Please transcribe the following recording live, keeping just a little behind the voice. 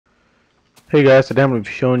Hey guys, today I'm going to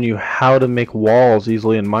be showing you how to make walls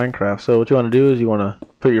easily in Minecraft. So what you want to do is you want to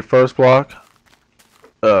put your first block,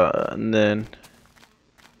 and then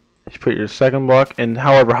you put your second block, and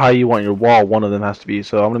however high you want your wall, one of them has to be.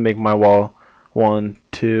 So I'm going to make my wall 1,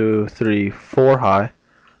 2, 3, 4 high.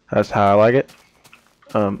 That's how I like it.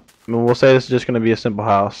 And we'll say this is just going to be a simple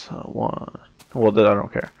house. Well, I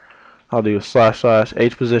don't care. I'll do /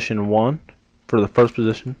 H position 1 for the first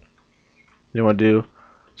position. You want to do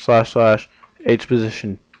 / H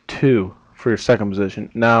position 2 for your second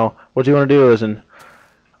position. Now, what you want to do is,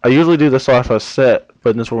 I usually do the / set,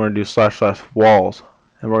 but in this one we're going to do / walls,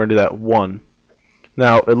 and we're going to do that 1.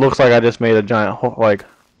 Now, it looks like I just made a giant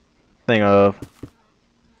thing of,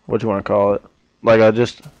 what you want to call it, like a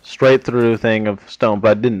just straight through thing of stone,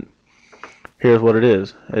 but I didn't. Here's what it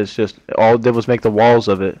is. It's just, all it did was make the walls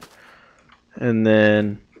of it. And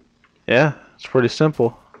then, yeah, it's pretty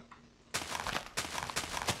simple.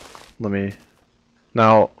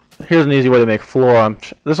 Now, here's an easy way to make floor.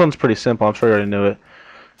 This one's pretty simple. I'm sure you already knew it.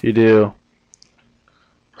 You do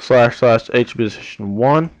 / H position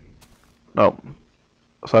 1. No,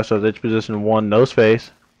 / H position 1, no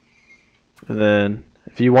space. And then,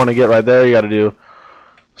 if you want to get right there, you got to do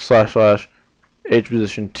 / H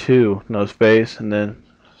position 2, no space. And then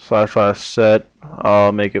 / set.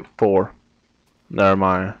 I'll make it 4. Never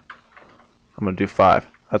mind. I'm gonna do 5.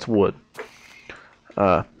 That's wood.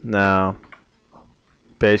 Now,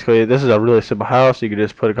 basically, this is a really simple house. You could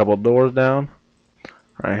just put a couple of doors down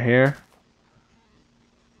right here.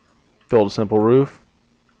 Build a simple roof.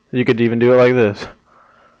 You could even do it like this.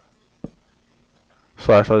 /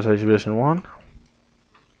 H position 1.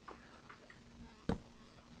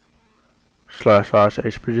 /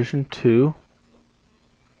 H position 2.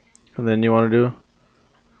 And then you want to do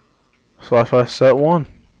 / set 1.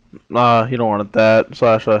 You don't want it that.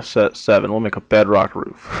 / set 7. We'll make a bedrock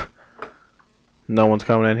roof. No one's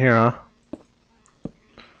coming in here, huh?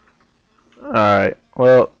 Alright,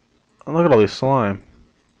 well, look at all these slime.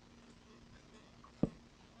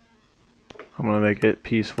 I'm gonna make it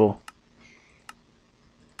peaceful.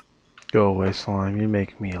 Go away, slime. You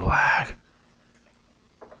make me lag.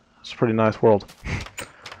 It's a pretty nice world.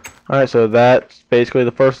 Alright, so that's basically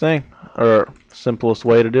the first thing, or simplest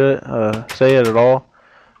way to do it. Say it at all.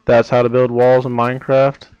 That's how to build walls in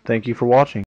Minecraft. Thank you for watching.